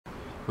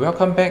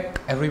Welcome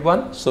back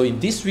everyone. So in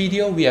this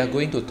video we are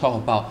going to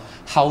talk about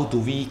how do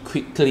we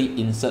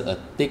quickly insert a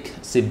tick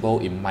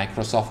symbol in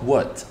Microsoft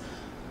Word.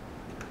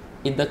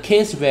 In the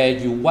case where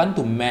you want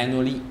to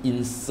manually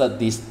insert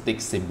this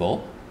tick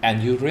symbol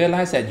and you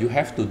realize that you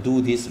have to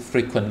do this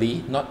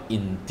frequently, not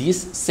in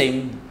this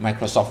same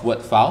Microsoft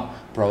Word file,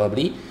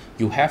 probably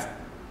you have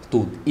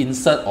to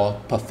insert or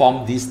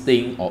perform this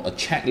thing or a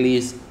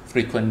checklist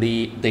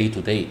frequently day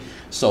to day.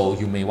 So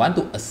you may want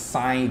to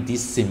assign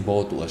this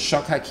symbol to a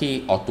shortcut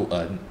key or to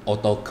an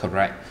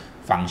autocorrect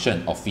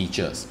function or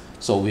features.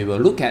 So we will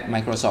look at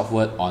Microsoft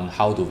Word on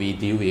how do we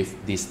deal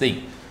with this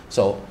thing.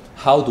 So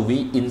how do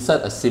we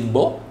insert a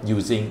symbol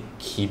using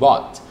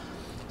keyboard?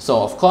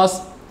 So of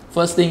course,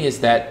 first thing is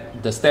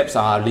that the steps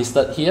are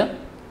listed here.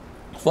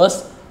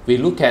 First, we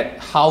look at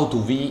how do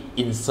we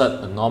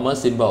insert a normal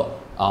symbol,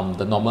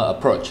 the normal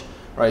approach.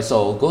 Right,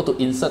 so go to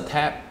Insert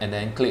tab and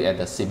then click at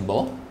the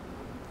symbol.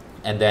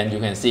 And then you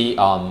can see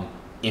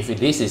if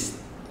this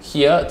is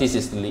here, this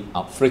is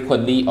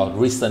frequently or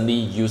recently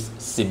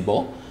used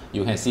symbol.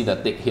 You can see the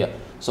tick here.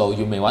 So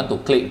you may want to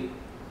click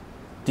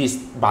these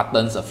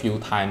buttons a few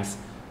times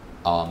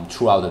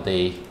throughout the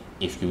day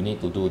if you need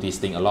to do this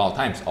thing a lot of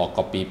times, or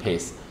copy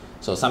paste.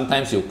 So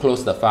sometimes you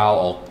close the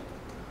file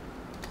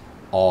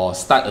or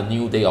start a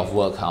new day of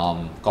work,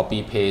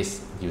 copy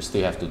paste, you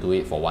still have to do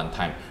it for one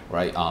time,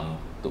 right?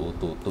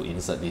 To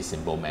insert this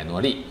symbol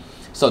manually.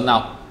 So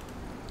now,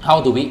 how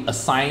do we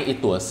assign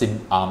it to a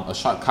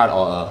shortcut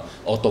or a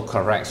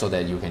autocorrect so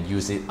that you can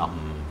use it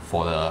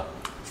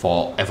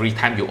for every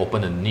time you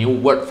open a new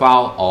Word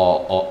file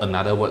or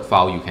another Word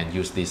file, you can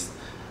use this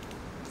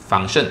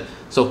function.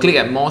 So click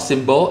at More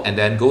Symbol and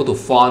then go to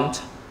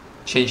Font,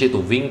 change it to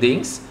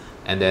Wingdings,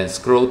 and then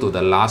scroll to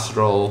the last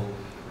row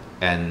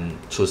and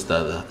choose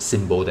the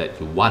symbol that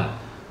you want.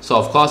 So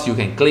of course you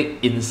can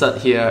click Insert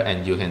here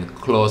and you can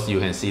close, you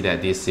can see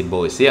that this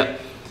symbol is here.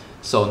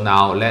 So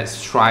now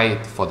let's try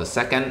for the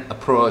second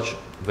approach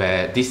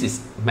where this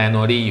is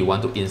manually you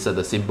want to insert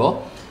the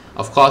symbol.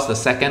 Of course, the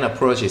second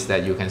approach is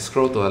that you can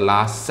scroll to the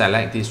last,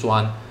 select this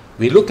one.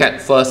 We look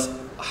at first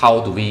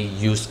how do we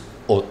use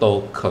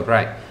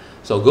autocorrect.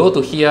 So go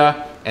to here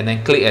and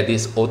then click at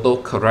this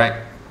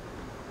autocorrect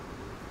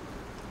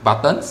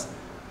buttons.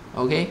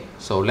 Okay,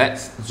 so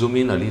let's zoom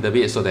in a little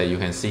bit so that you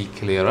can see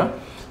clearer.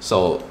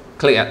 So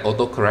click at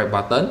autocorrect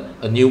button,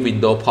 a new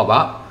window pop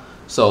up.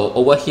 So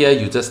over here,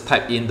 you just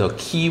type in the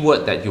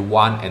keyword that you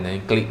want and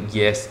then click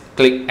yes,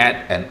 click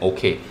add and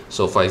OK.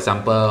 So for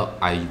example,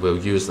 I will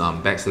use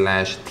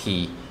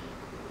 \T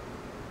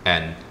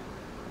and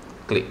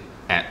click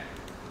add.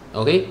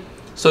 Okay.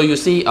 So you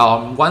see,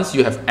 once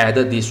you have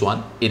added this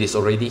one, it is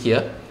already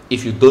here.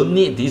 If you don't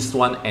need this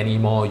one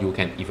anymore, you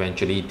can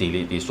eventually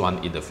delete this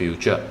one in the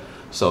future.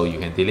 So you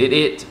can delete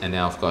it, and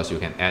then of course you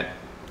can add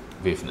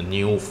with a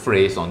new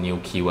phrase or new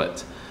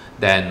keyword.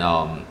 Then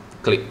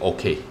click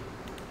OK.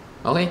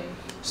 Okay,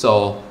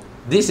 so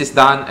this is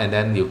done and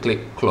then you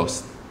click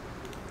close.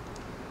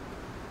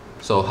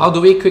 So how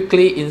do we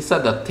quickly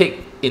insert the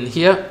tick in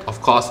here?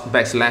 Of course,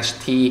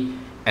 \T,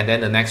 and then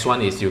the next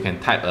one is you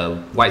can type a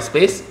white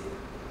space.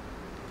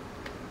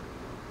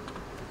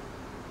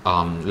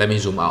 Let me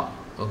zoom out.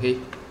 Okay,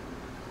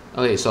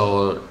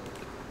 so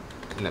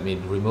let me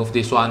remove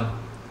this one.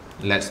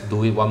 Let's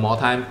do it one more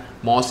time.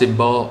 More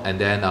symbol and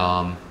then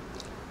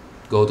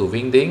go to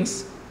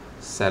Wingdings,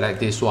 select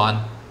this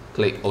one,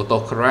 click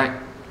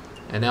autocorrect,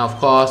 and then of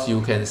course you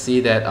can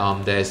see that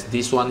there's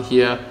this one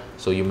here,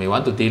 so you may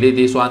want to delete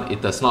this one.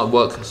 It does not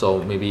work,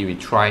 so maybe we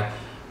try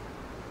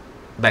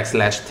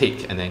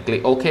 \tick and then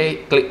click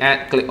OK, click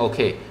add, click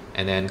OK,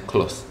 and then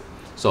close.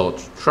 So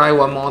try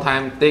one more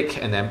time,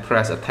 tick and then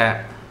press a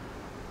tab.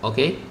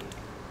 Okay,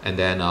 and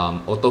then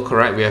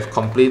autocorrect, we have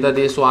completed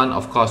this one.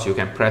 Of course you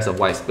can press a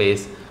white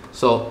space.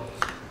 So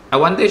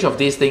advantage of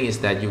this thing is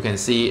that you can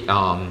see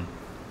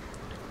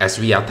as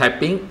we are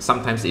typing,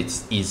 sometimes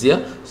it's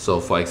easier.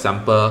 So for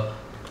example,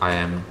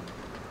 I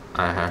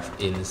have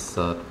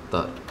inserted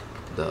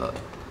the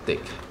tick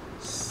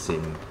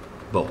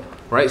symbol,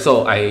 right?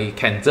 So I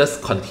can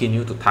just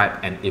continue to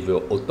type and it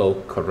will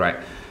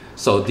autocorrect.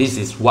 So this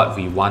is what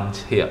we want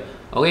here.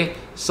 Okay,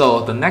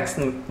 so the next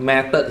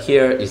method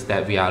here is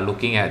that we are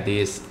looking at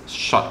these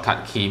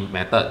shortcut key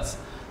methods.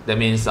 That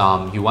means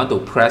you want to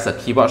press a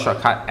keyboard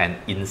shortcut and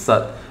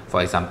insert,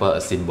 for example,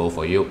 a symbol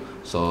for you.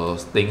 So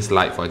things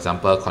like, for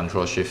example,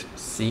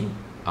 Ctrl+Shift+C,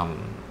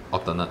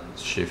 alternate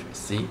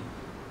Shift+C.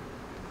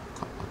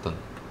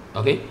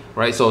 Okay,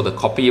 right? So the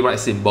copyright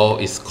symbol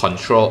is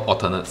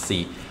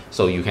Ctrl+Alt+C.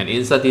 So you can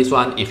insert this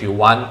one. If you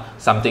want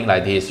something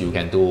like this, you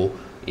can do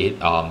it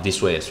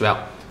this way as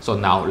well. So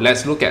now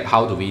let's look at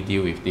how do we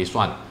deal with this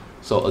one.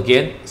 So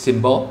again,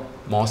 symbol,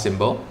 more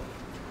symbol,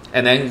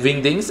 and then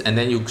Wingdings, and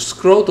then you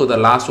scroll to the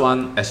last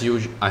one as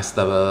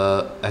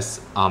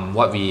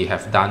what we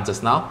have done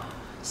just now.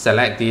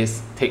 Select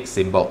this tick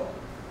symbol.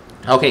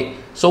 Okay,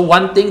 so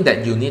one thing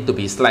that you need to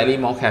be slightly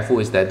more careful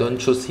is that don't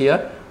choose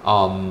here.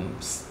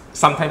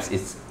 Sometimes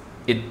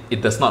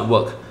it does not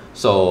work.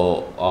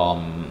 So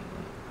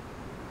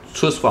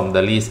choose from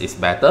the list is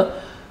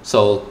better.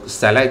 So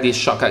select this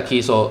shortcut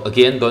key. So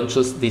again, don't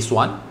choose this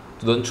one.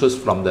 Don't choose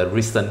from the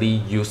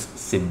recently used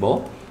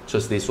symbol.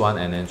 Choose this one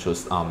and then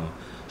choose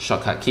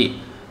shortcut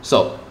key.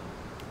 So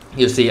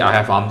you see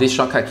I have this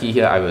shortcut key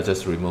here. I will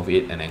just remove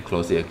it and then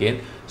close it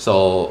again.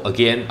 So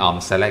again,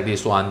 select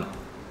this one,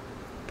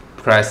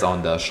 press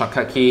on the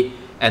shortcut key,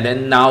 and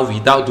then now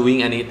without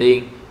doing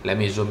anything, let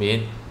me zoom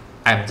in.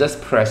 I'm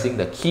just pressing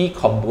the key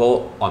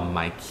combo on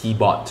my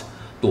keyboard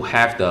to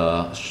have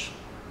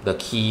the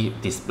key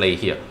display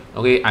here.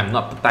 Okay, I'm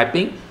not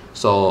typing,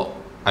 so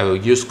I will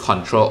use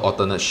Control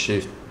Alternate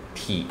Shift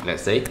T,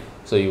 let's say.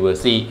 So you will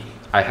see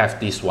I have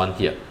this one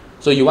here.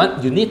 So you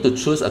need to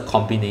choose a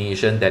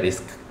combination that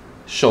is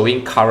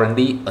showing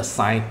currently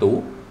assigned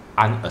to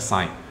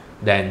unassigned.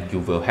 Then you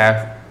will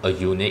have a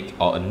unique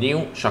or a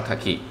new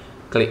shortcut key.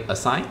 Click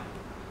Assign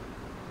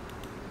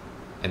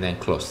and then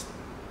close.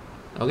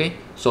 Okay,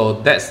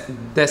 so that's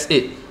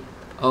it.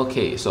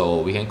 Okay,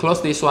 so we can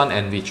close this one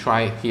and we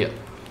try here.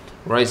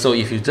 Right, so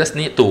if you just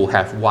need to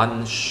have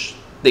one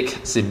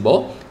tick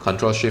symbol,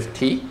 Control Shift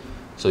T,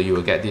 so you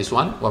will get this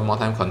one. One more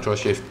time, Control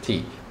Shift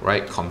T,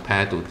 right?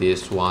 Compared to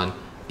this one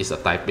is a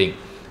typing.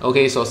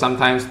 Okay, so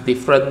sometimes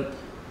different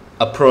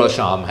approach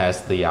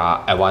has the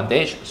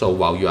advantage. So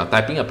while you are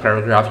typing a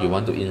paragraph, you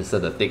want to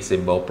insert the tick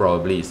symbol,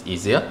 probably is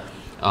easier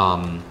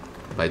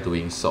by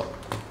doing so,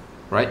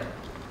 right?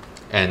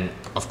 And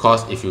of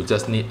course, if you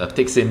just need a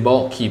tick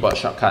symbol, keyboard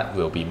shortcut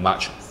will be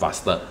much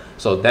faster.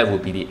 So that will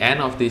be the end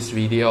of this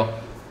video.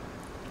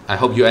 I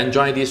hope you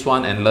enjoyed this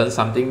one and learned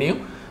something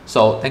new.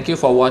 So thank you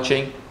for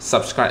watching.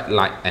 Subscribe,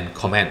 like, and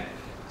comment.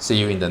 See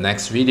you in the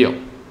next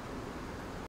video.